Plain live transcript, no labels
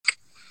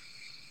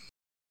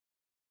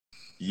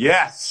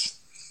Yes.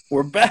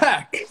 We're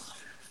back.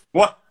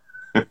 What?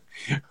 Look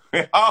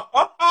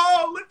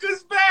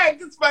who's back.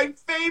 It's my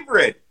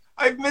favorite.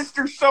 I've missed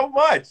her so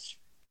much.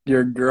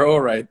 Your girl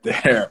right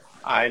there.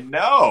 I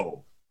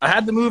know. I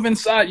had to move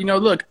inside.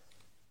 Look,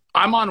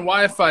 I'm on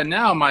Wi-Fi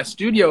now. My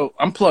studio,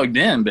 I'm plugged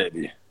in,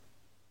 baby.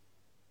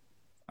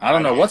 I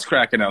don't know what's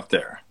cracking out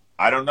there.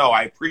 I don't know.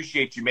 I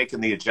appreciate you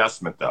making the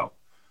adjustment, though.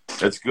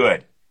 That's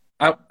good.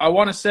 I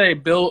want to say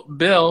Bill,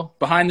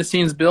 behind the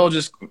scenes, Bill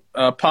just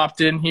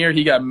popped in here.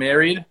 He got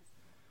married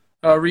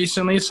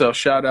recently, so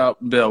shout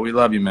out, Bill. We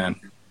love you, man.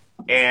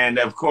 And,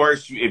 of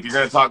course, if you're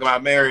going to talk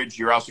about marriage,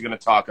 you're also going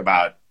to talk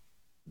about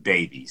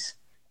babies.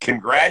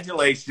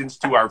 Congratulations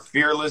to our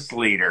fearless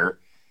leader,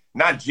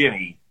 not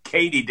Jimmy.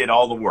 Katie did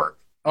all the work.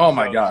 Oh,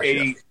 my gosh.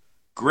 Katie, yeah.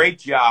 Great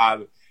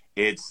job.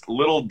 It's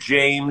little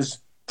James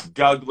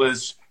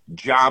Douglas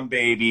John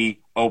Baby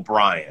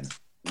O'Brien.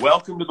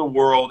 Welcome to the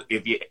world.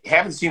 If you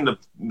haven't seen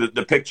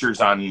the pictures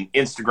on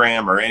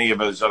Instagram or any of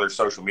those other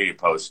social media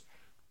posts,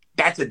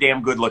 that's a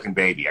damn good-looking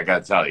baby, I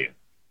got to tell you.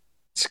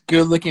 It's a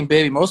good-looking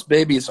baby. Most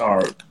babies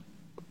are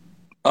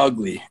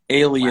ugly,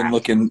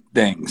 alien-looking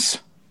things.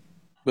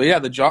 But, yeah,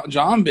 the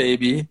John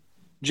baby,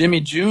 Jimmy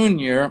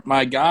Jr.,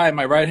 my guy,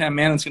 my right-hand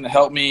man that's going to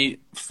help me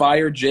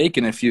fire Jake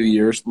in a few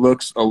years,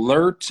 looks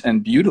alert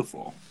and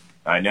beautiful.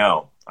 I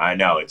know.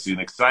 It's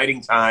an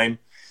exciting time.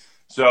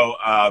 So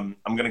I'm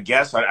going to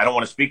guess, I don't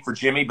want to speak for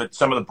Jimmy, but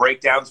some of the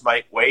breakdowns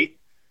might wait.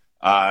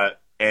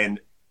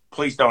 And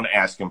please don't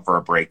ask him for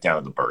a breakdown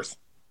of the birth.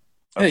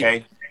 Okay?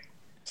 Hey,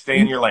 stay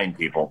in your lane,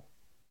 people.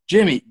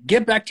 Jimmy,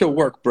 get back to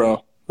work,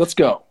 bro. Let's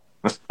go.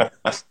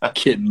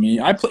 Kidding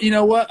me. You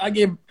know what?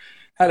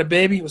 Had a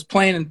baby, was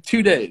playing in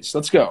 2 days.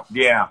 Let's go.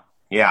 Yeah.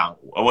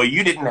 Well,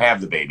 you didn't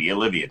have the baby.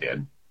 Olivia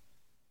did.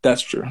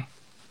 That's true.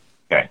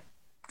 Okay,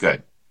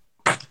 good.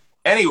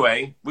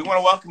 Anyway, we want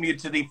to welcome you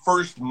to the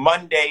first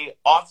Monday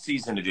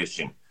off-season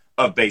edition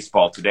of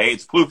Baseball Today.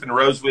 It's Plouffe and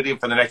Rose with you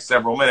for the next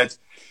several minutes.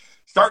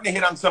 Starting to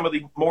hit on some of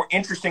the more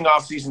interesting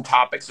off-season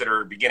topics that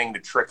are beginning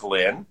to trickle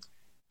in.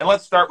 And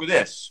let's start with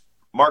this.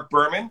 Mark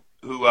Berman,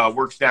 who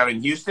works down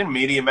in Houston,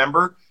 media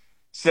member,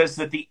 says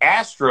that the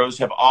Astros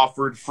have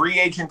offered free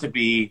agent to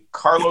be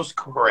Carlos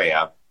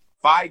Correa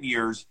 5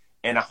 years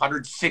and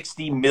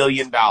 $160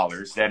 million.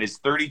 That is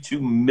 $32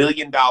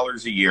 million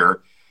a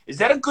year. Is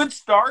that a good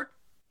start?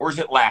 Or is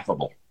it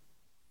laughable?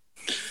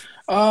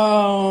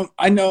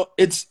 I know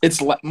it's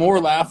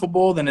more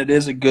laughable than it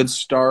is a good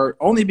start,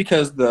 only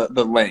because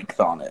the length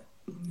on it.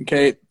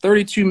 Okay,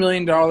 $32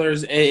 million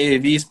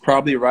AAV is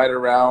probably right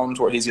around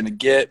what he's going to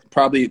get,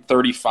 probably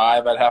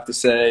 35, I'd have to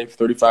say,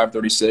 35,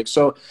 36.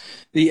 So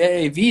the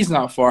AAV is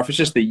not far, if it's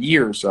just the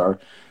years are.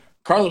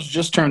 Carlos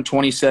just turned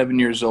 27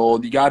 years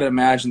old. You got to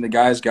imagine the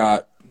guy's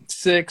got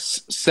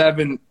 6,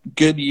 7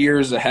 good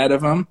years ahead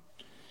of him.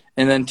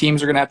 And then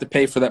teams are going to have to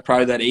pay for that,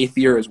 probably that 8th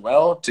year as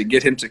well, to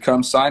get him to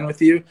come sign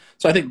with you.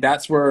 So I think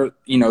that's where,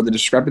 the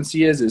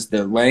discrepancy is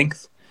the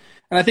length.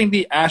 And I think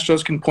the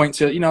Astros can point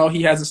to,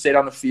 he hasn't stayed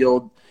on the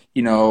field,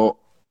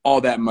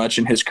 all that much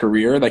in his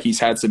career. Like, he's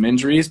had some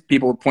injuries.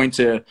 People point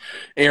to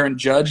Aaron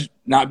Judge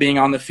not being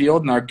on the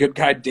field. And our good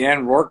guy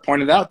Dan Rourke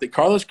pointed out that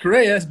Carlos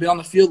Correa has been on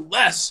the field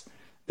less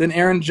than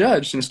Aaron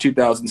Judge since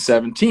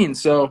 2017.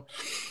 So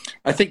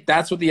I think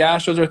that's what the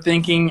Astros are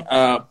thinking.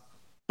 But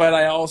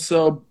I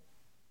also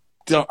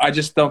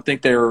just don't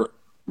think they're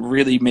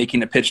really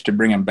making a pitch to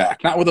bring him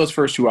back. Not with those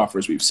first 2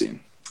 offers we've seen.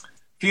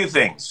 Few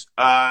things.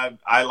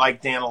 I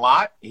like Dan a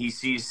lot. He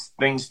sees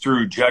things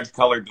through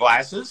Judge-colored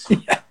glasses.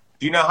 Yeah.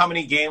 Do you know how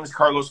many games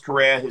Carlos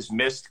Correa has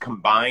missed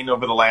combined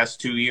over the last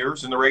 2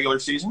 years in the regular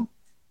season?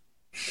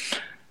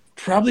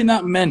 Probably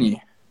not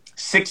many.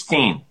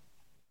 16.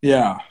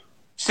 Yeah.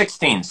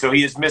 16. So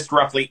he has missed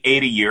roughly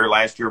 8 a year.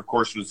 Last year, of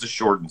course, was the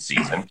shortened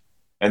season.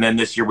 And then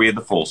this year we had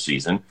the full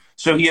season.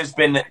 So he has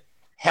been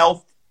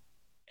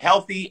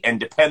healthy and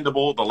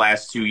dependable the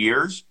last 2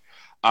 years.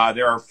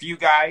 There are a few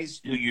guys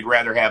who you'd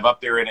rather have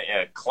up there in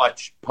a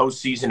clutch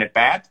postseason at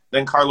bat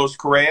than Carlos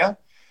Correa.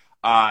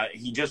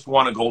 He just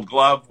won a Gold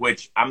Glove,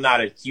 which I'm not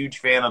a huge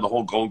fan of the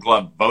whole Gold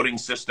Glove voting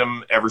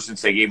system ever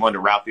since they gave one to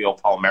Rafael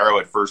Palmeiro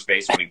at first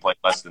base when he played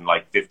less than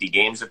 50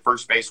 games at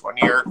first base one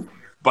year.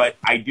 But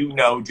I do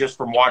know just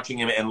from watching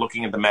him and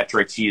looking at the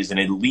metrics, he is an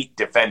elite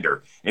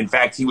defender. In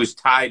fact, he was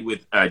tied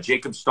with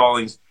Jacob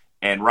Stallings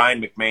and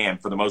Ryan McMahon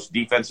for the most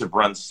defensive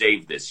runs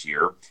saved this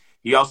year.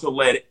 He also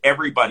led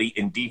everybody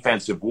in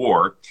defensive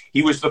WAR.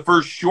 He was the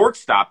first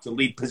shortstop to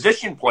lead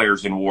position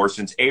players in WAR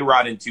since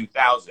A-Rod in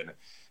 2000.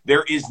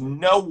 There is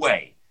no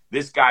way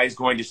this guy is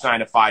going to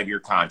sign a 5-year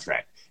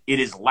contract.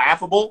 It is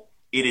laughable.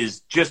 It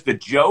is just a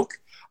joke.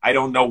 I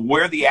don't know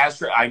where the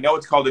Astros – I know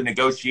it's called a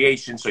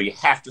negotiation, so you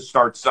have to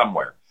start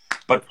somewhere.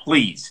 But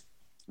please,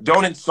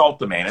 don't insult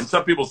the man. And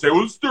some people say,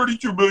 well, it's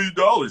 $32 million.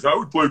 I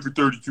would play for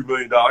 $32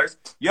 million.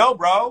 Yo,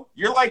 bro,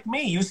 you're like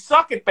me. You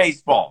suck at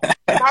baseball.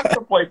 You're not going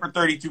to play for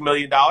 $32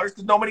 million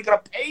because nobody's going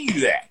to pay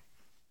you that.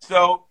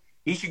 So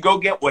he should go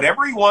get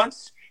whatever he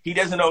wants. He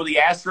doesn't owe the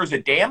Astros a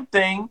damn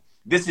thing.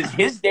 This is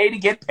his day to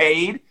get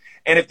paid.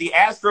 And if the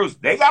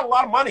Astros, they got a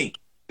lot of money.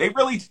 They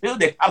really do.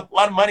 They got a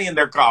lot of money in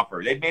their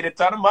coffer. They've made a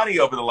ton of money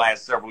over the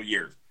last several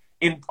years,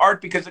 in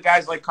part because of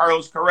guys like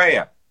Carlos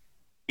Correa.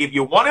 If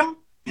you want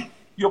him,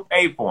 you'll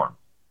pay for him.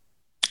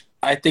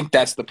 I think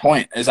that's the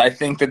point, is I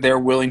think that they're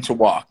willing to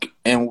walk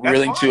and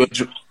willing to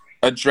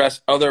address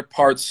other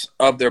parts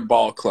of their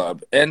ball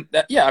club. And,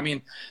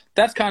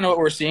 that's kind of what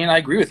we're seeing. I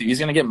agree with you. He's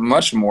going to get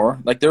much more.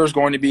 Like, there's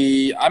going to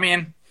be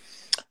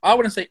 – I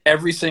wouldn't say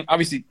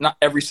obviously not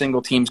every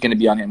single team's going to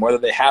be on him, whether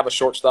they have a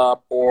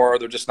shortstop or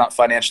they're just not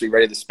financially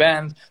ready to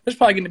spend. There's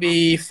probably going to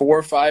be 4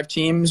 or 5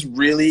 teams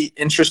really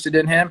interested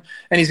in him,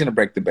 and he's going to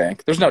break the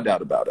bank. There's no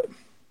doubt about it.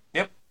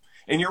 Yep.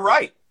 And you're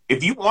right.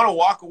 If you want to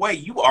walk away,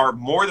 you are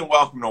more than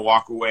welcome to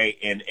walk away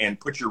and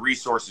put your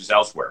resources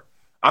elsewhere.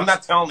 I'm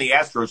not telling the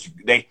Astros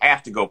they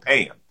have to go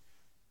pay him,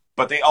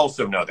 but they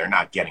also know they're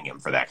not getting him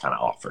for that kind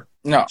of offer.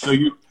 No. So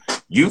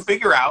you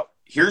figure out,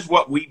 here's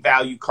what we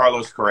value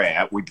Carlos Correa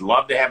at. We'd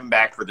love to have him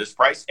back for this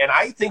price. And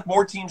I think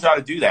more teams ought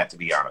to do that, to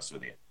be honest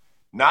with you.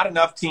 Not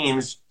enough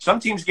teams.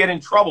 Some teams get in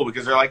trouble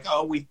because they're like,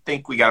 oh, we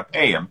think we got to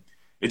pay him.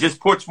 It just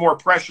puts more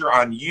pressure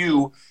on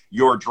you,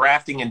 your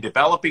drafting and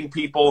developing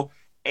people,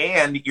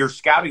 and your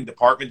scouting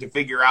department to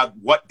figure out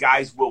what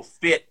guys will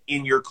fit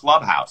in your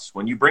clubhouse.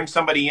 When you bring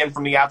somebody in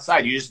from the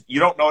outside, you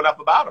don't know enough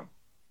about them.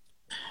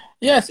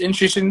 Yeah, it's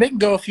interesting. They can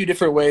go a few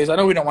different ways. I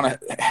know we don't want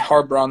to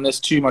harbor on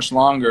this too much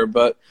longer,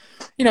 but,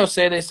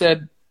 say they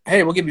said,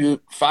 hey, we'll give you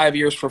 5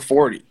 years for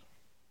 40.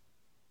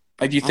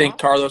 Like, do you think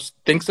Carlos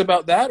thinks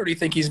about that, or do you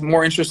think he's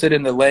more interested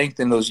in the length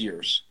in those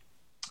years?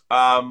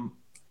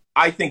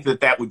 I think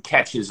that would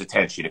catch his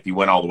attention if he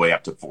went all the way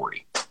up to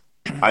 40.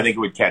 I think it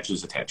would catch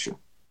his attention.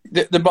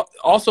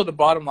 Also, the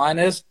bottom line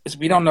is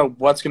we don't know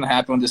what's going to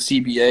happen with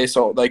the CBA.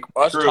 So, like,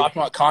 us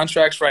talking about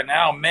contracts right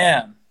now,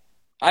 man,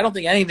 I don't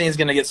think anything's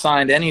going to get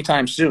signed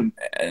anytime soon,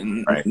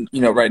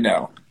 right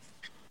now.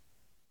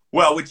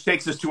 Well, which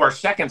takes us to our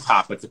second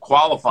topic, the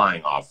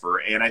qualifying offer.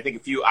 And I think a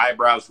few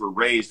eyebrows were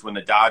raised when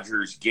the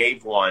Dodgers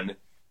gave one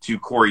to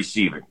Corey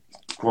Seager,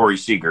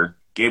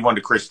 gave one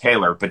to Chris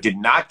Taylor, but did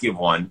not give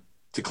one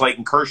to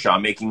Clayton Kershaw,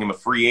 making him a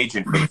free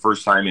agent for the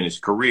first time in his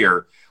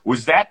career.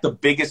 Was that the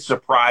biggest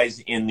surprise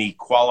in the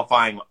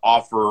qualifying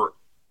offer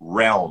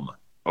realm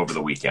over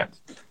the weekend?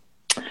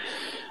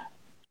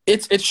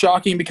 It's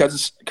shocking because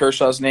it's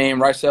Kershaw's name.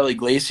 Raisel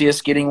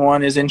Iglesias getting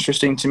one is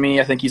interesting to me.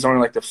 I think he's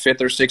only like the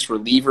 5th or 6th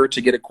reliever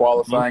to get a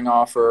qualifying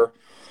offer.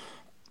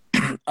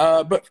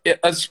 But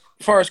as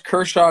far as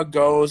Kershaw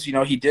goes,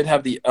 he did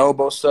have the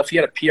elbow stuff. He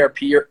had a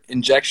PRP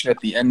injection at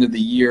the end of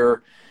the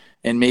year,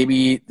 and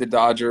maybe the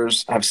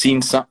Dodgers have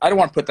seen some. I don't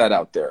want to put that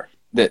out there,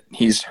 that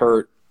he's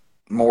hurt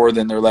more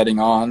than they're letting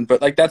on.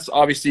 But, like, that's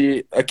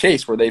obviously a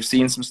case where they've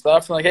seen some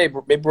stuff. And, like, hey,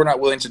 maybe we're not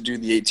willing to do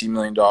the $18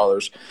 million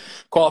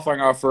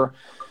qualifying offer.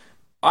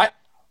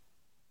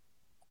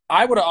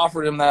 I would have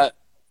offered him that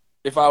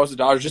if I was the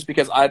Dodgers, just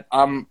because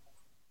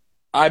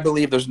I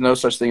believe there's no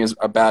such thing as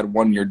a bad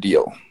 1-year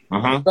deal,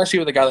 especially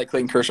with a guy like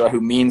Clayton Kershaw who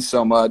means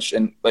so much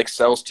and, like,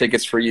 sells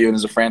tickets for you and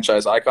is a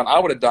franchise icon. I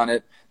would have done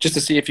it just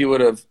to see if he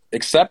would have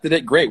accepted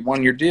it. Great,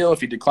 1-year deal.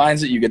 If he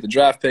declines it, you get the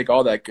draft pick,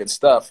 all that good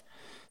stuff.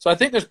 So I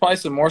think there's probably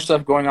some more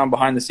stuff going on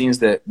behind the scenes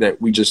that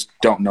we just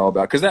don't know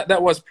about, because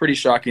that was pretty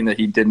shocking that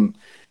he didn't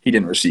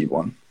receive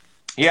one.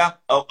 Yeah,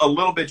 a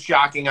little bit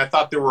shocking. I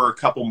thought there were a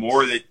couple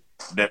more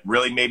that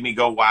really made me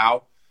go,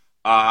 wow.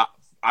 I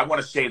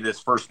want to say this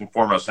first and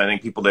foremost. I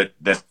think people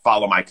that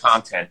follow my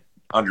content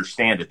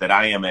understand it, that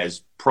I am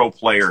as pro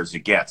player as it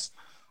gets.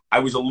 I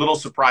was a little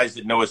surprised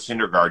that Noah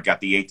Syndergaard got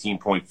the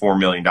 $18.4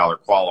 million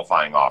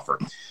qualifying offer,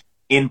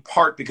 in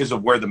part because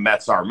of where the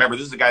Mets are. Remember,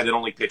 this is a guy that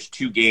only pitched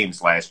 2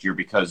 games last year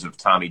because of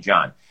Tommy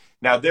John.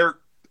 Now, they're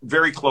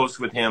very close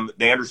with him.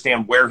 They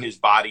understand where his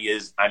body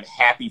is. I'm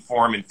happy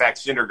for him. In fact,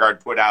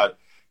 Syndergaard put out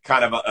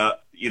kind of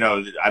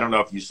I don't know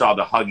if you saw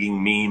the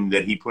hugging meme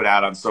that he put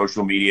out on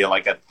social media,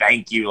 like a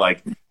thank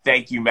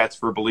you Mets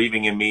for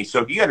believing in me.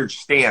 So he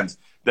understands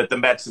that the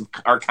Mets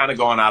are kind of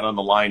going out on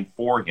the line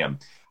for him.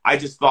 I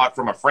just thought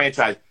from a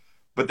franchise,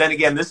 but then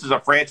again, this is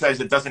a franchise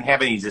that doesn't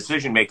have any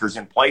decision makers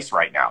in place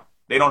right now.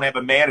 They don't have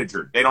a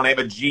manager. They don't have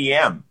a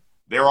GM.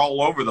 They're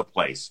all over the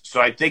place. So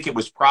I think it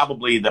was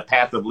probably the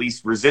path of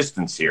least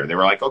resistance here. They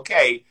were like,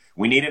 okay,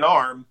 we need an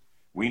arm.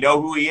 We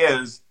know who he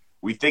is.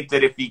 We think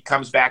that if he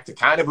comes back to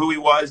kind of who he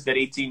was, that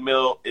 18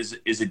 mil is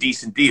a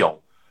decent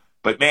deal.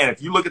 But, man,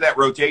 if you look at that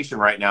rotation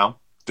right now,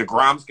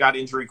 DeGrom's got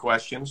injury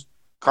questions.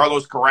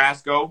 Carlos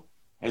Carrasco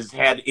has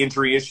had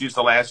injury issues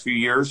the last few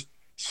years.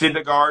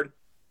 Syndergaard,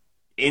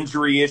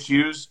 injury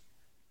issues.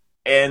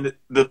 And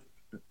the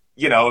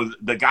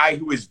guy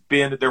who has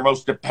been their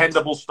most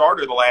dependable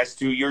starter the last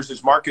 2 years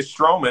is Marcus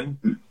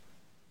Stroman.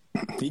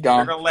 He gone.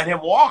 They're going to let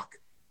him walk.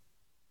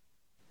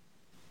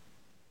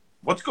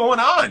 What's going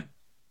on?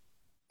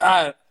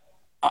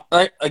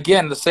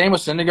 Again, the same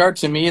with Syndergaard.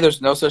 To me,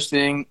 there's no such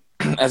thing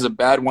as a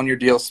bad 1-year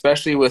deal,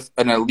 especially with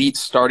an elite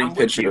starting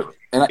pitcher.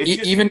 And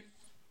even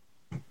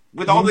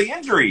with all the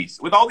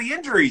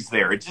injuries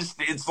there,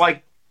 it's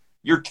like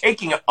you're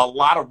taking a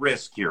lot of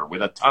risk here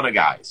with a ton of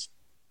guys.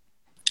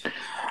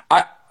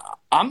 I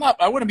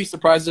wouldn't be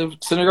surprised if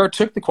Syndergaard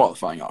took the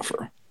qualifying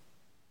offer.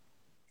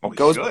 Well, he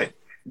goes should.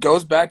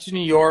 goes back to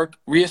New York,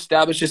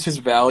 reestablishes his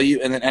value,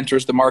 and then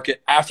enters the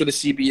market after the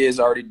CBA is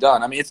already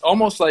done. I mean, it's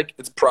almost like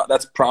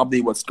that's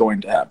probably what's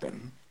going to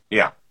happen.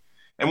 Yeah.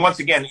 And once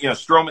again,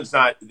 Stroman's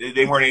not –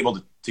 they weren't able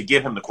to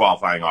give him the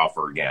qualifying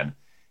offer again.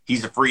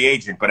 He's a free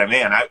agent, but,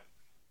 man,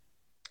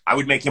 I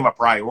would make him a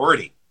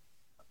priority.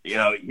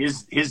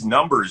 His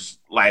numbers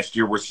last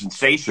year were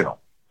sensational,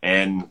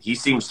 and he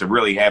seems to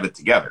really have it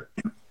together.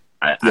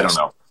 I don't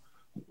know.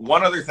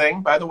 One other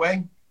thing, by the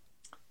way,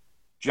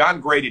 John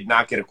Gray did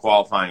not get a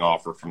qualifying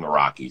offer from the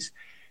Rockies.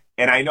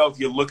 And I know if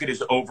you look at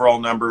his overall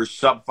numbers,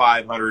 sub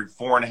 500,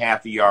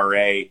 4.5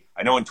 ERA.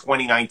 I know in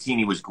 2019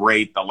 he was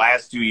great. The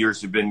last 2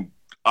 years have been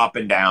up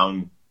and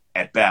down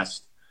at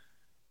best.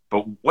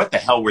 But what the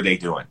hell were they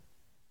doing?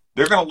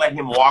 They're going to let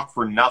him walk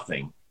for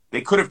nothing.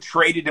 They could have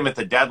traded him at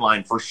the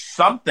deadline for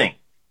something.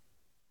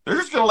 They're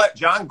just going to let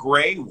John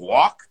Gray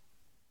walk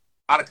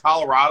out of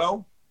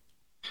Colorado?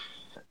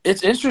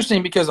 It's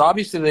interesting because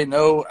obviously they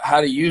know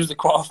how to use the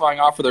qualifying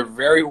offer. They're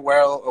very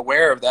well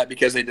aware of that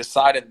because they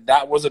decided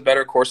that was a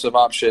better course of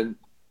option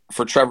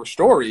for Trevor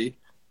Story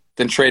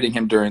than trading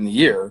him during the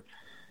year.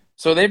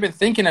 So they've been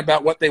thinking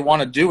about what they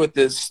want to do with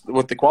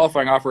the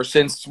qualifying offer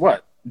since,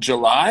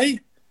 July?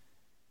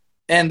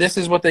 And this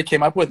is what they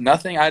came up with?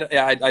 Nothing?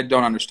 I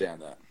don't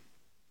understand that.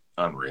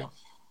 Unreal.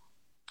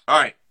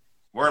 All right.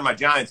 Wearing my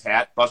Giants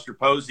hat, Buster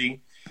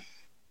Posey.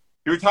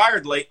 He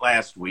retired late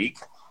last week,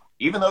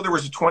 even though there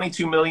was a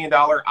 $22 million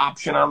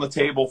option on the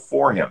table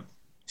for him.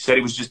 He said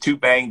he was just too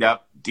banged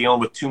up, dealing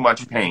with too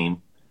much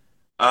pain.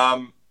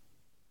 Are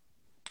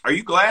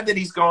you glad that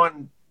he's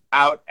gone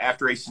out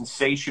after a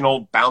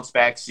sensational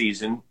bounce-back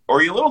season? Or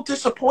are you a little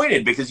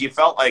disappointed because you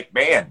felt like,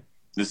 man,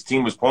 this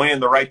team was pointing in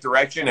the right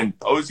direction and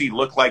Posey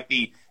looked like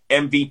the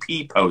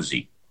MVP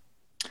Posey?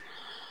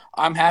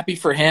 I'm happy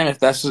for him if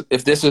this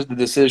is the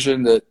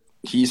decision that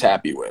he's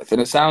happy with.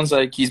 And it sounds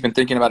like he's been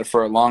thinking about it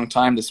for a long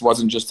time. This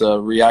wasn't just a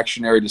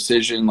reactionary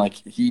decision. Like,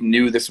 he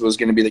knew this was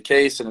going to be the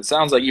case. And it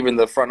sounds like even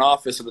the front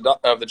office of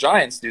the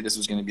Giants knew this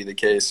was going to be the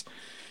case.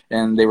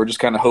 And they were just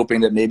kind of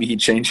hoping that maybe he'd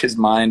change his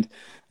mind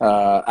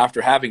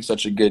after having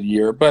such a good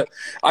year. But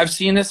I've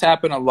seen this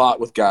happen a lot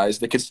with guys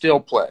that could still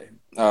play.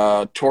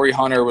 Torrey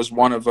Hunter was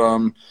one of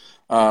them.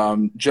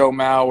 Joe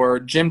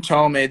Mauer, Jim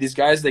Thome, these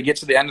guys, they get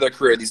to the end of their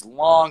career, these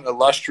long,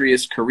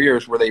 illustrious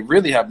careers where they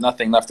really have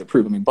nothing left to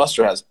prove. I mean,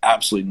 Buster has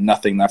absolutely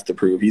nothing left to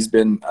prove. He's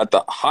been at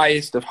the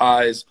highest of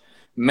highs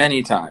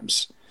many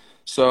times.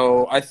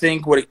 So I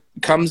think what it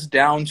comes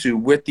down to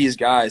with these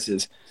guys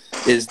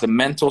is the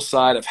mental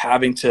side of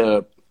having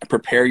to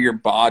prepare your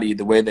body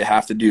the way they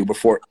have to do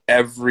before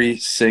every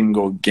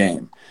single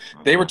game.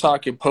 They were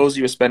talking,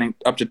 Posey was spending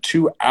up to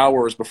 2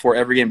 hours before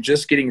every game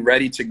just getting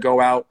ready to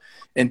go out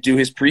and do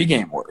his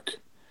pregame work.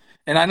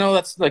 And I know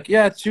that's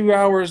 2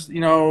 hours,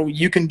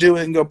 you can do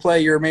it and go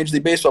play. You're a Major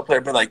League Baseball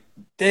player, but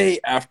day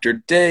after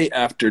day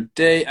after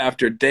day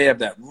after day of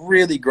that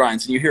really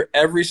grinds. And you hear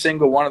every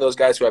single one of those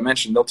guys who I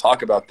mentioned, they'll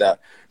talk about that.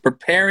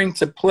 Preparing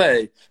to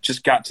play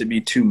just got to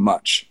be too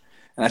much.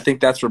 And I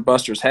think that's where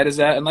Buster's head is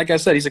at. And like I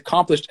said, he's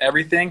accomplished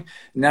everything.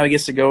 Now he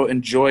gets to go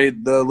enjoy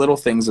the little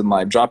things in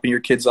life, dropping your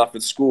kids off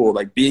at school,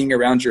 being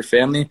around your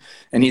family.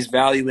 And he's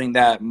valuing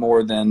that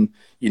more than,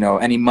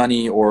 any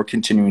money or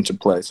continuing to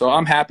play. So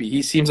I'm happy.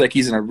 He seems like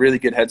he's in a really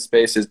good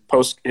headspace.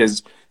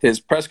 His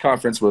press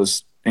conference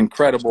was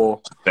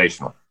incredible.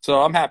 Sensational.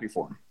 So I'm happy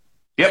for him.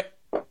 Yep.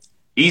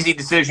 Easy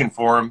decision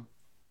for him.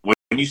 When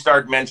you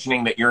start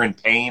mentioning that you're in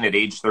pain at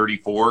age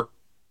 34,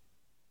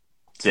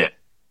 that's it.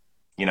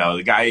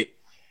 The guy,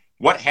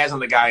 what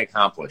hasn't the guy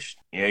accomplished?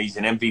 He's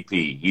an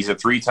MVP. He's a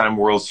 3-time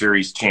World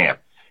Series champ.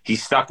 He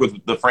stuck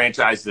with the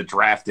franchise that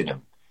drafted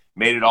him,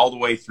 made it all the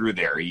way through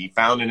there. He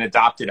found an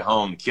adopted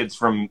home, kids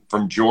from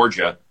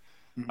Georgia,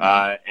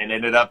 and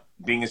ended up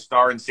being a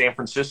star in San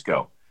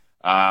Francisco.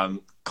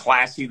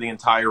 Classy the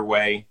entire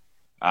way.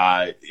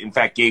 In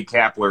fact, Gabe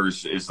Kapler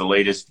is the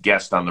latest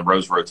guest on the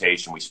Rose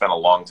Rotation. We spent a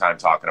long time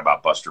talking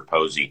about Buster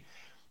Posey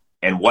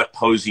and what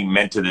Posey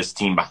meant to this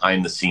team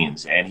behind the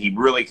scenes. And he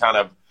really kind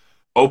of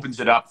opens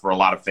it up for a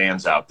lot of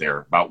fans out there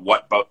about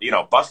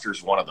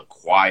Buster's one of the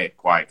quiet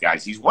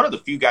guys. He's one of the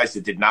few guys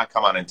that did not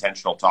come on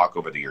intentional talk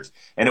over the years.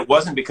 And it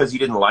wasn't because he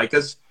didn't like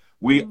us.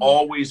 We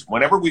always,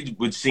 whenever we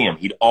would see him,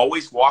 he'd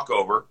always walk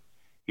over.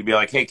 He'd be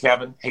like, hey,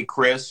 Kevin, hey,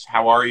 Chris,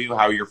 how are you?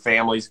 How are your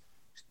families?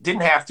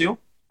 Didn't have to.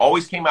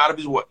 Always came out of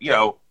his way,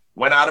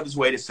 went out of his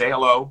way to say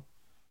hello.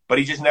 But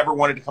he just never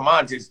wanted to come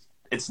on.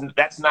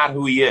 That's not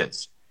who he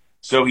is.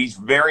 So he's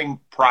very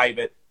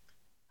private.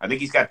 I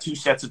think he's got 2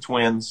 sets of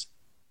twins.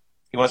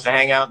 He wants to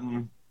hang out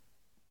and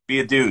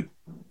be a dude.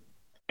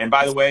 And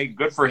by the way,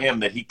 good for him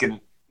that he can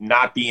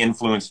not be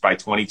influenced by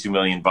 $22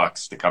 million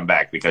to come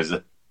back, because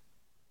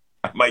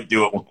I might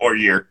do it one more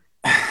year.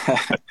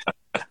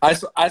 I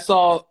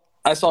saw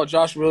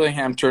Josh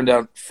Willingham turn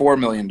down $4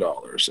 million,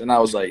 and I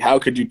was like, how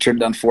could you turn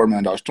down $4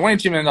 million?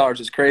 $22 million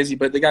is crazy,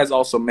 but the guy's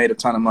also made a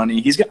ton of money.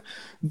 He's got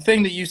the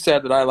thing that you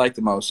said that I like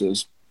the most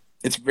is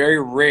it's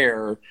very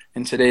rare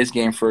in today's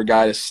game for a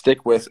guy to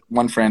stick with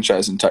one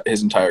franchise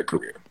his entire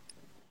career.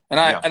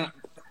 And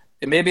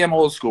and maybe I'm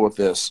old school with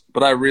this,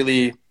 but I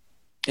really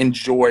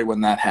enjoy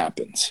when that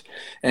happens.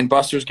 And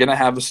Buster's gonna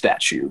have a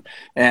statue,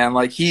 and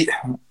like he's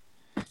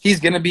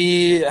gonna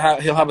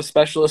he'll have a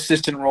special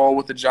assistant role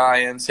with the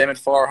Giants. Him and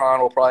Farhan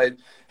will probably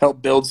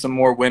help build some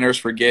more winners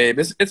for Gabe.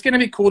 It's gonna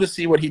be cool to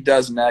see what he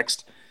does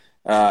next.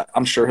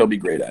 I'm sure he'll be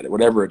great at it,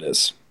 whatever it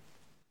is.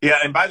 Yeah,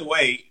 and by the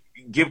way,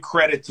 give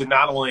credit to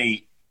not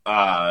only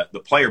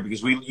the player,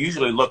 because we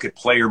usually look at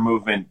player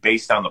movement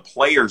based on the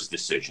player's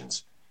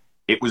decisions.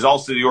 It was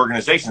also the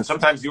organization.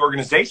 Sometimes the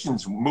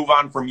organizations move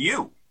on from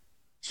you.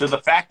 So the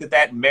fact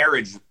that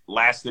marriage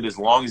lasted as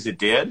long as it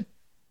did,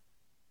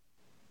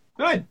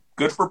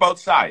 good for both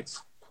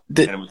sides.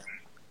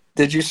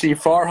 Did you see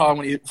Farhan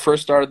when he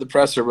first started the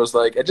presser was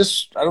like, I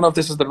don't know if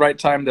this is the right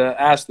time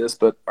to ask this,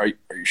 but are you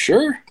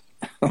sure?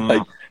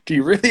 Like, do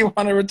you really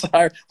want to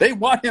retire? They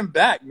want him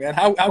back, man.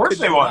 How of course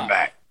they want him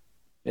back.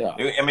 Yeah.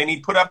 I mean, he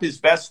put up his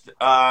best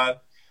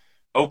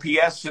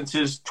OPS since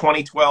his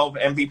 2012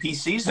 MVP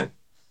season.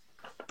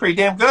 Pretty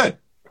damn good.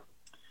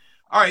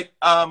 All right,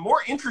 more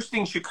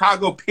interesting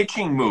Chicago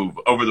pitching move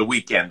over the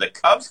weekend. The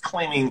Cubs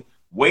claiming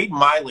Wade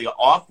Miley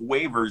off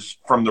waivers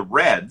from the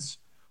Reds,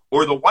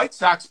 or the White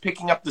Sox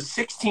picking up the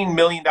 $16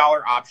 million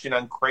option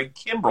on Craig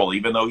Kimbrell,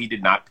 even though he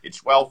did not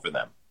pitch well for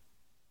them.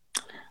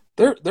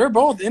 They're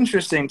both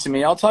interesting to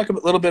me. I'll talk a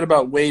little bit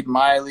about Wade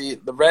Miley.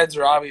 The Reds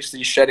are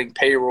obviously shedding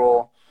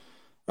payroll,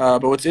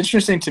 but what's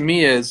interesting to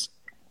me is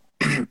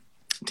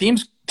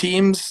teams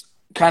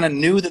kind of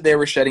knew that they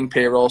were shedding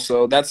payroll,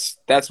 so that's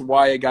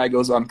why a guy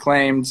goes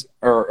unclaimed,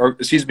 or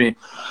excuse me,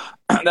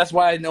 that's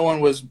why no one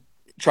was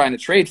trying to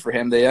trade for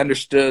him. They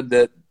understood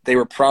that they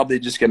were probably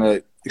just going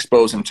to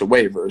expose him to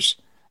waivers.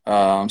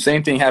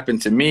 Same thing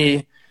happened to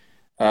me.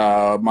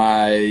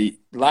 My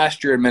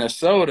last year in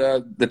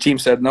Minnesota, the team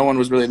said no one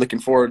was really looking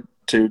forward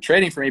to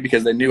trading for me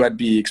because they knew I'd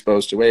be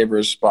exposed to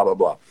waivers, blah, blah,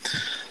 blah.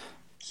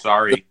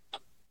 Sorry.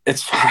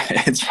 It's fine.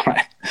 It's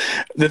fine.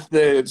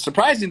 The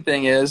surprising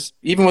thing is,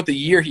 even with the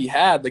year he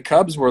had, the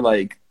Cubs were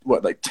like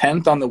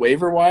 10th on the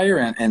waiver wire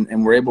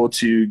and were able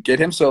to get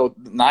him. So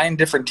 9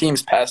 different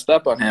teams passed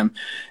up on him.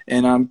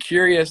 And I'm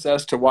curious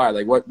as to why.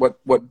 Like,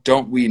 what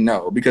don't we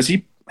know? Because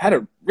he had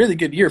a really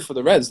good year for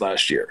the Reds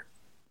last year.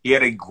 He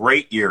had a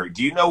great year.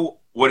 Do you know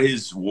what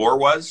his WAR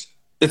was?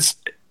 It's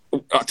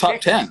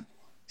top 10.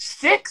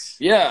 6?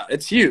 Yeah,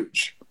 it's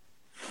huge.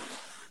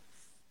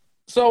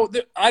 So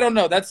I don't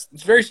know. It's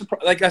very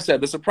like I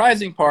said. The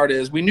surprising part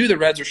is we knew the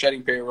Reds were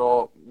shedding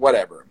payroll.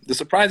 Whatever. The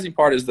surprising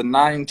part is the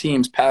 9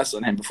 teams passed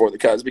on him before the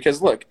Cubs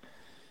because look,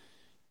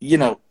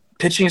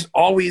 pitching is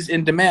always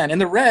in demand,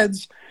 and the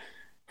Reds,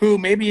 who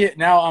maybe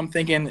now I'm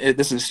thinking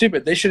this is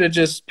stupid. They should have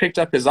just picked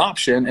up his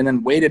option and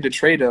then waited to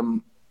trade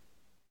him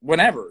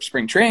whenever,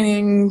 spring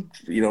training,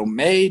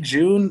 May,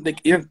 June.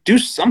 Do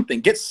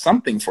something, get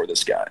something for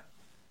this guy.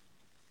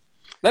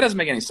 That doesn't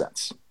make any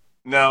sense.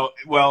 No,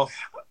 well.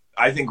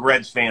 I think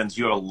Reds fans,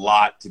 you have a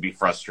lot to be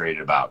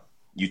frustrated about.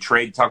 You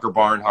trade Tucker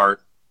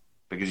Barnhart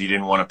because you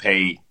didn't want to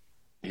pay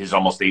his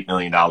almost $8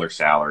 million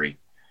salary.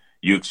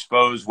 You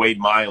expose Wade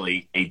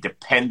Miley, a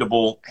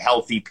dependable,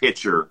 healthy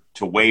pitcher,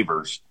 to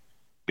waivers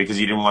because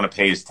you didn't want to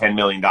pay his $10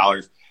 million.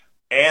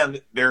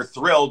 And they're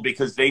thrilled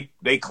because they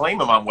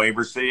claim him on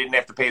waivers so they didn't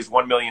have to pay his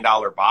 $1 million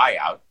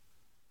buyout.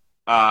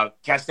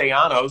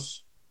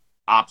 Castellanos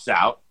opts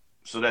out,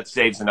 so that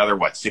saves another,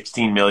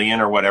 $16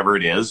 million or whatever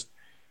it is.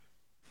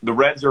 The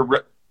Reds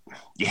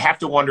you have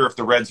to wonder if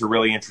the Reds are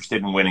really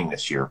interested in winning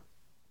this year.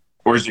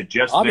 Or is it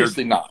just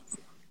obviously not?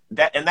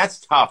 And that's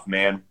tough,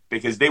 man,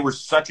 because they were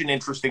such an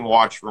interesting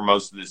watch for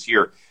most of this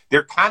year.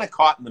 They're kind of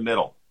caught in the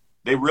middle.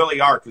 They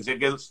really are, because they've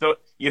got,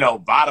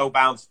 Votto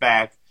bounced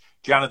back.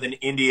 Jonathan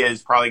India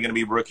is probably going to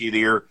be Rookie of the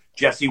Year.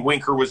 Jesse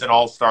Winker was an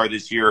all-star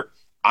this year.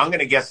 I'm going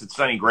to guess that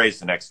Sonny Gray's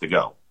the next to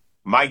go.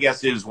 My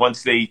guess is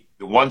once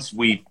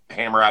we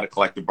hammer out a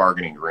collective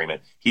bargaining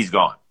agreement, he's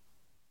gone.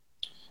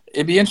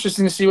 It'd be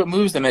interesting to see what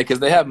moves they make because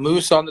they have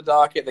Moose on the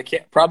docket. They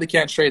probably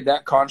can't trade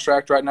that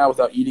contract right now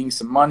without eating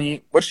some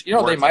money, which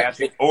they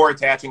might. Or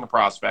attaching a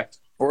prospect.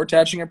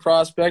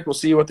 We'll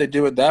see what they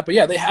do with that. But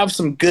yeah, they have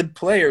some good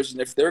players, and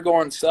if they're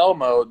going sell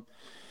mode,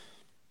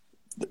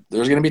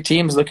 there's going to be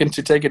teams looking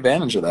to take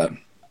advantage of that.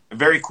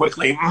 Very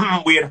quickly,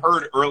 we had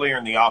heard earlier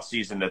in the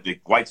offseason that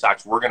the White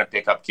Sox were going to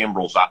pick up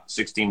Kimbrell's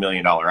 $16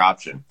 million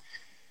option,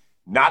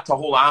 not to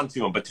hold on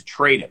to him, but to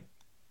trade him.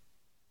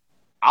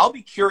 I'll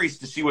be curious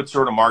to see what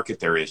sort of market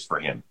there is for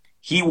him.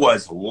 He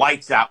was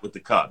lights out with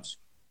the Cubs.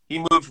 He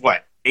moved,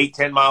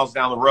 8-10 miles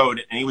down the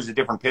road, and he was a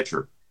different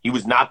pitcher. He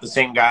was not the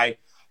same guy.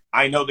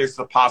 I know there's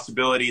the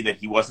possibility that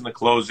he wasn't the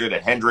closer,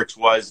 that Hendricks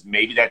was.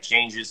 Maybe that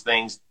changes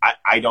things.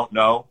 I don't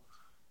know.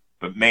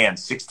 But, man,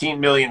 $16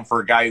 million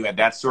for a guy who had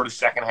that sort of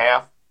second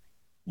half,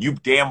 you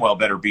damn well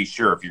better be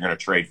sure if you're going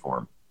to trade for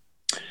him.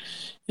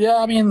 Yeah,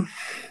 I mean –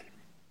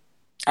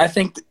 I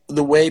think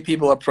the way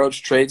people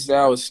approach trades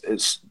now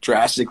is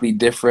drastically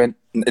different.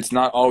 It's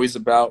not always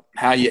about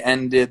how you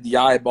ended the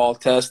eyeball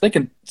test. They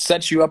can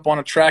set you up on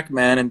a track,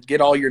 man, and get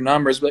all your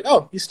numbers. Be like,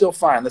 oh, he's still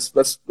fine.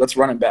 Let's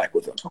run it back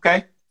with him.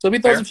 Okay. So if he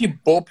throws a few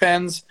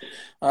bullpens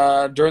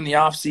during the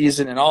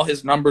offseason and all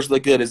his numbers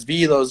look good, his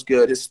velo's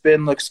good, his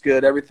spin looks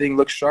good, everything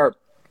looks sharp,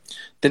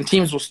 then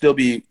teams will still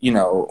be,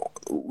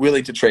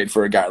 willing to trade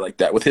for a guy like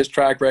that with his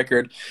track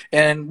record.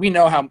 And we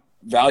know how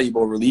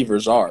valuable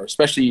relievers are,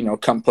 especially,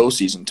 come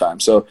postseason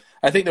time. So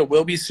I think there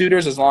will be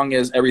suitors as long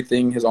as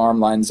everything, his arm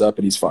lines up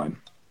and he's fine.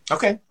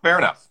 Okay, fair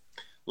enough.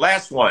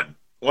 Last one.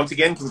 Once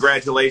again,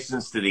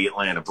 congratulations to the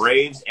Atlanta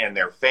Braves and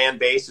their fan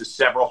base as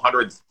several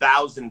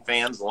 100,000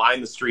 fans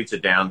lined the streets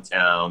of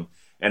downtown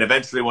and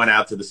eventually went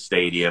out to the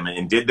stadium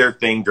and did their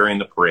thing during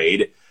the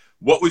parade.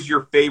 What was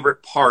your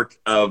favorite part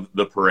of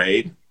the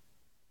parade?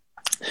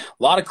 A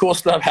lot of cool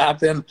stuff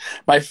happened.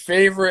 My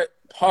favorite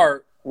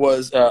part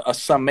was a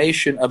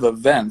summation of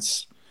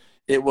events.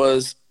 It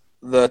was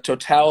the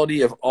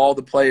totality of all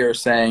the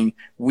players saying,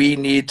 we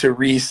need to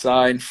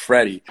re-sign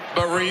Freddie.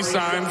 But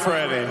re-sign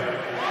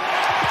Freddie.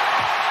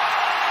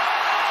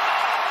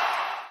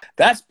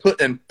 That's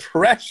putting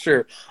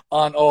pressure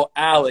on old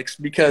Alex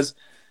because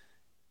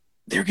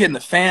they're getting the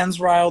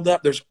fans riled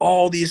up. There's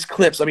all these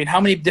clips. I mean,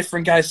 how many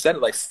different guys said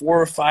it? Like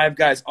 4 or 5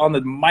 guys on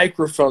the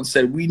microphone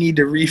said, we need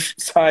to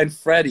re-sign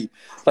Freddie.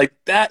 Like,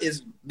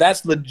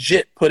 that's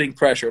legit putting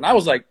pressure. And I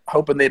was, like,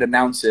 hoping they'd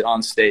announce it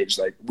on stage,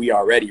 like, we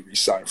already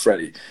re-signed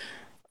Freddie.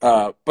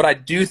 But I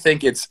do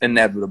think it's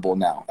inevitable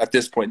now at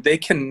this point. They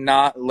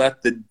cannot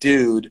let the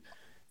dude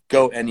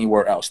go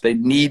anywhere else. They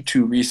need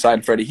to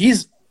re-sign Freddie.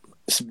 He's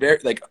very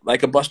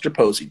like a Buster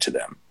Posey to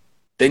them.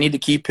 They need to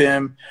keep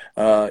him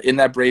in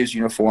that Braves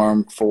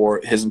uniform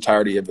for his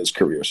entirety of his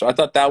career. So I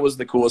thought that was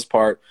the coolest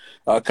part.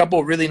 A couple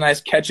of really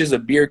nice catches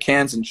of beer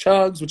cans and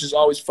chugs, which is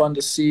always fun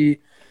to see.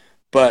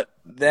 But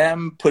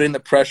them putting the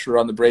pressure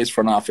on the Braves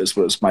front office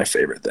was my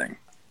favorite thing.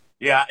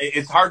 Yeah,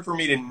 it's hard for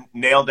me to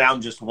nail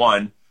down just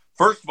one.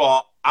 First of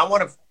all, I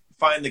want to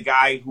find the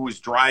guy who was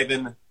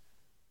driving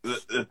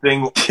the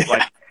thing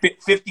like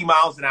 50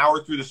 miles an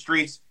hour through the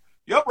streets.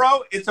 Yo,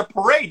 bro, it's a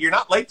parade. You're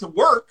not late to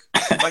work.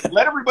 Like,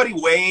 let everybody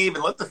wave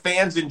and let the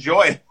fans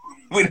enjoy it.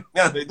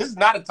 This is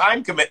not a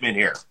time commitment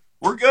here.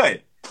 We're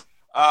good.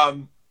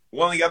 One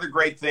of the other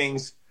great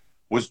things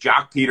was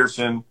Jock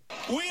Peterson.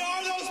 We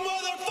are those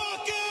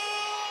motherfuckers!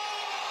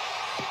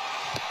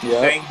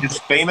 Saying his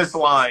famous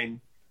line.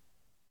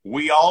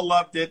 We all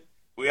loved it.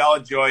 We all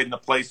enjoyed, and the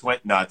place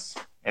went nuts.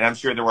 And I'm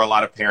sure there were a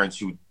lot of parents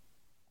who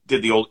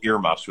did the old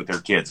earmuffs with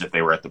their kids if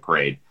they were at the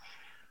parade.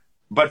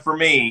 But for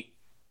me,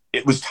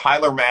 it was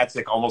Tyler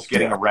Matzik almost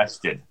getting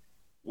arrested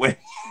when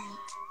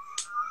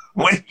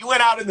he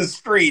went out in the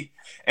street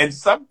and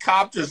some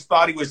cop just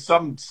thought he was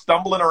some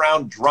stumbling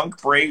around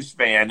drunk Braves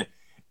fan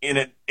in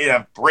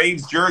a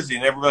Braves jersey,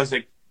 and everybody's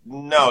like,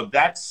 no,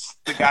 that's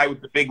the guy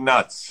with the big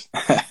nuts.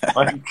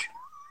 Like,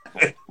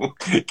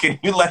 can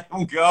you let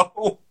him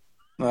go?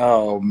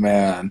 Oh,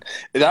 man.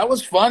 That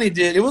was funny,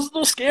 dude. It was a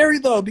little scary,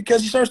 though,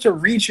 because he starts to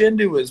reach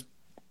into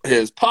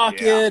his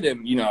pocket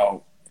and,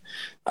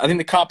 I think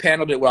the cop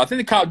handled it well. I think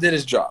the cop did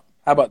his job.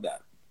 How about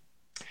that?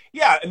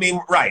 Yeah, I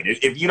mean, right.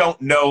 If you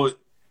don't know,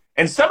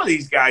 and some of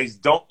these guys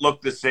don't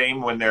look the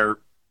same when they're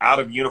out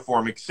of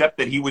uniform, except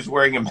that he was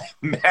wearing a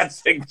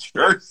Matzik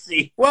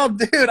jersey. Well,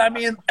 dude, I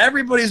mean,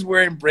 everybody's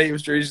wearing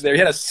Braves jerseys there. He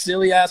had a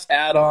silly-ass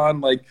hat on.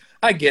 Like,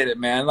 I get it,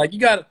 man. Like, you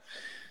got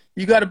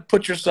to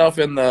put yourself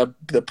in the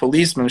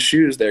policeman's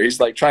shoes there. He's,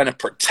 like, trying to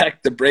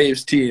protect the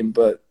Braves team,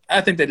 but I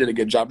think they did a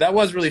good job. That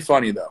was really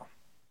funny, though.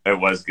 It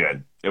was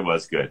good. It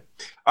was good.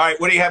 All right,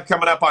 what do you have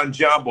coming up on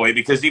John Boy?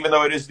 Because even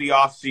though it is the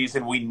off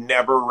season, we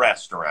never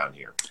rest around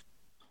here.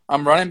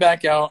 I'm running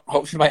back out.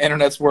 Hopefully my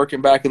internet's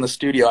working back in the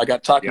studio. I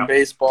got talking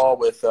baseball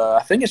with,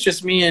 I think it's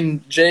just me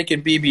and Jake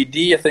and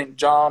BBD. I think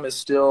John is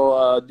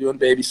still doing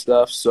baby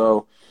stuff.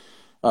 So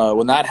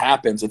when that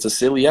happens, it's a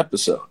silly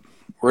episode.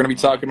 We're going to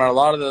be talking about a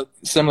lot of the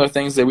similar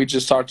things that we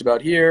just talked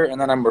about here. And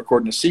then I'm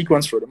recording a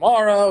sequence for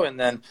tomorrow. And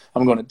then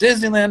I'm going to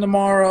Disneyland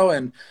tomorrow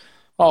and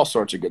all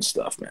sorts of good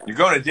stuff, man. You're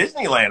going to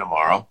Disneyland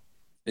tomorrow?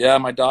 Yeah,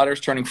 my daughter's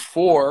turning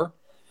 4,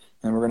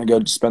 and we're going to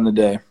go spend the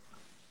day.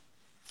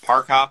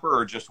 Park hopper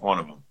or just one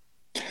of them?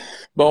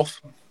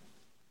 Both.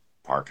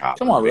 Park hopper.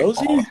 Come on,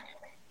 Rosie.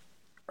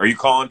 Are you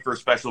calling for a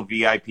special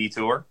VIP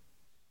tour?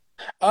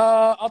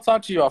 I'll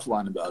talk to you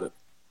offline about it.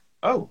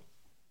 Oh,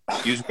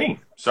 excuse me.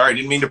 Sorry, I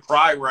didn't mean to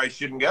pry where I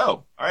shouldn't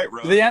go. All right,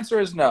 Rosie. The answer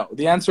is no.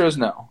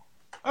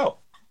 Oh.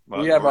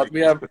 Well,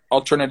 we have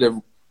alternative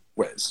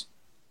ways.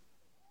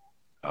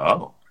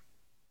 Oh.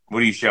 What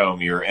do you show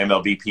them? Your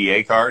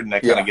MLBPA card and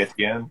that kind of gets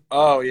you in?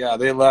 Oh, yeah.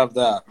 They love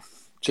that.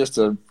 Just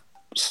a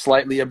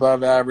slightly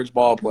above average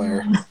ball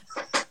player.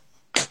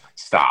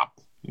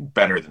 Stop.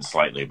 Better than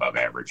slightly above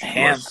average.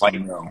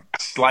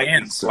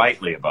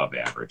 Slightly above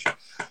average.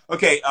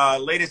 Okay,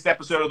 latest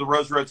episode of the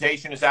Rose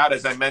Rotation is out,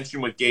 as I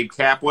mentioned, with Gabe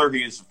Kapler.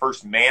 He is the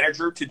first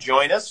manager to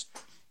join us.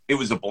 It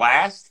was a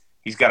blast.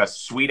 He's got a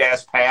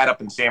sweet-ass pad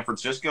up in San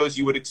Francisco, as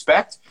you would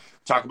expect.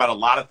 Talk about a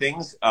lot of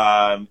things.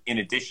 In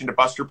addition to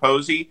Buster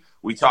Posey,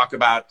 we talk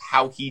about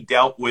how he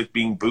dealt with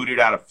being booted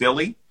out of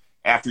Philly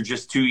after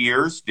just 2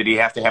 years. Did he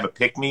have to have a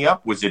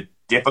pick-me-up? Was it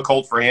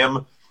difficult for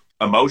him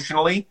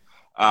emotionally?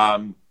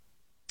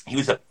 He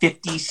was a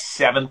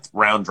 57th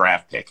round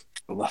draft pick.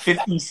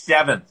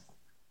 57th.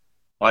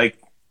 Like,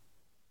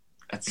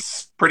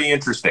 that's pretty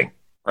interesting,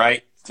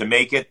 right? To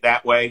make it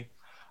that way.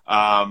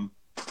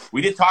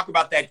 We did talk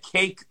about that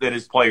cake that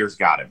his players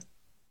got him.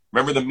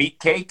 Remember the meat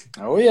cake?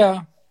 Oh,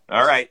 yeah.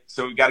 All right.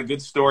 So we got a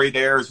good story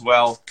there as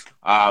well.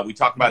 We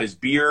talk about his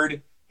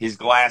beard, his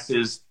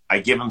glasses. I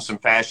give him some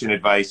fashion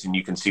advice, and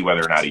you can see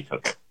whether or not he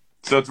took it.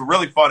 So it's a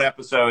really fun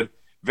episode,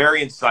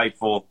 very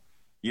insightful.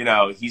 You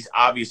know, he's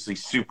obviously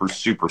super,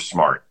 super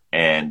smart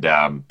and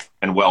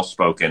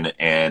well-spoken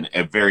and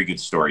a very good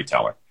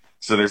storyteller.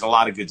 So there's a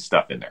lot of good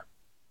stuff in there.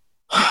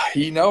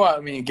 You know, I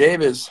mean,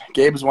 Gabe is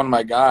one of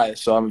my guys,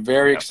 so I'm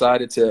very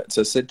excited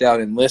to sit down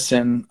and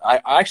listen.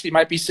 I actually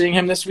might be seeing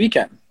him this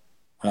weekend.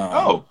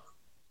 Again,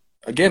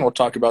 we'll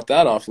talk about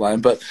that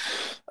offline, but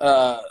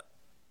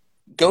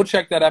go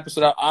check that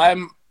episode out.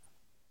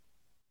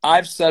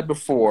 I've said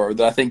before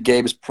that I think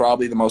Gabe is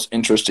probably the most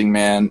interesting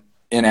man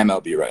in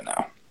MLB right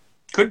now.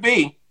 Could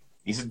be.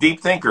 He's a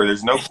deep thinker.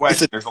 There's no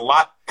question. There's a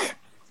lot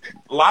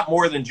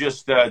more than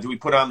just do we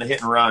put on the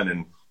hit and run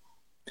and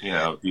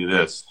do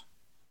this.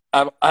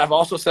 I've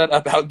also said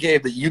about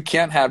Gabe that you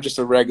can't have just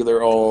a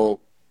regular old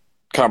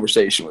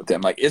conversation with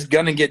him. Like, it's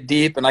gonna get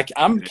deep, and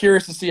I'm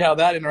curious to see how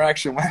that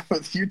interaction went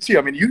with you too.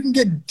 I mean, you can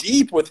get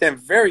deep with him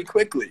very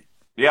quickly.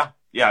 Yeah,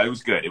 it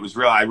was good. It was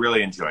real. I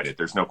really enjoyed it.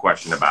 There's no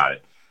question about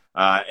it.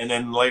 And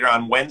then later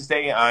on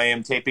Wednesday, I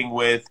am taping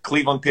with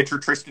Cleveland pitcher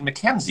Tristan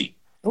McKenzie.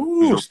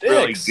 Ooh,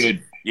 really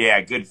good. Yeah,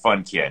 good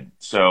fun kid.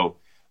 So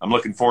I'm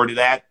looking forward to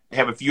that.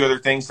 Have a few other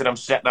things that I'm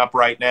setting up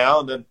right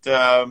now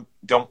that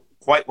don't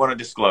quite want to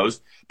disclose,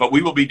 but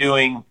we will be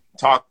doing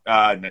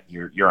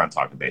you're on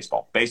Talking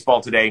Baseball. Baseball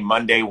today,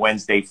 Monday,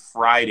 Wednesday,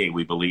 Friday,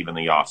 we believe in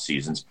the off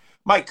seasons.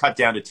 Might cut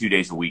down to 2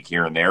 days a week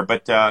here and there,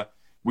 but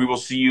we will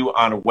see you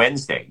on a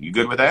Wednesday. You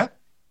good with that?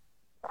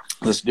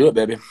 Let's do it,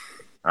 baby.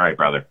 All right,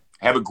 brother.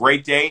 Have a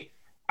great day.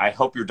 I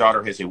hope your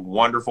daughter has a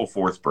wonderful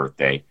 4th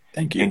birthday.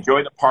 Thank you.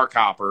 Enjoy the park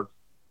hopper.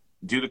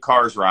 Do the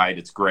Cars ride.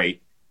 It's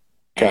great.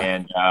 Okay.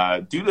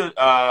 And do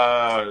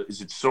the is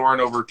it Soarin'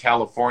 over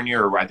California,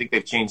 or I think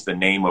they've changed the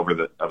name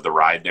of the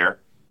ride there.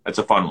 That's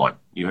a fun one.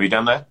 Have you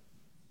done that?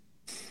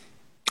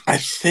 I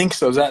think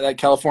so. Is that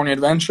California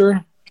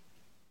Adventure?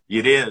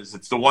 It is.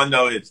 It's the one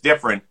though. It's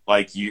different.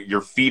 Like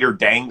your feet are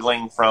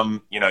dangling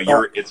from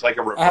it's like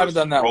a reverse I haven't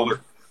done that roller.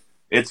 One.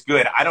 It's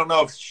good. I don't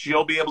know if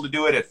she'll be able to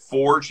do it at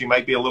 4. She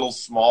might be a little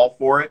small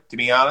for it, to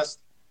be honest.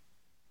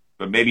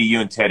 But maybe you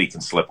and Teddy can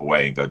slip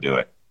away and go do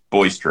it.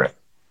 Boys trip.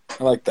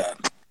 I like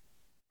that.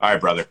 All right,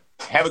 brother.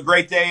 Have a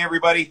great day,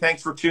 everybody.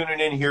 Thanks for tuning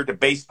in here to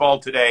Baseball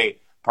Today,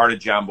 part of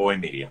John Boy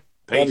Media.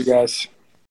 Peace. Love you guys.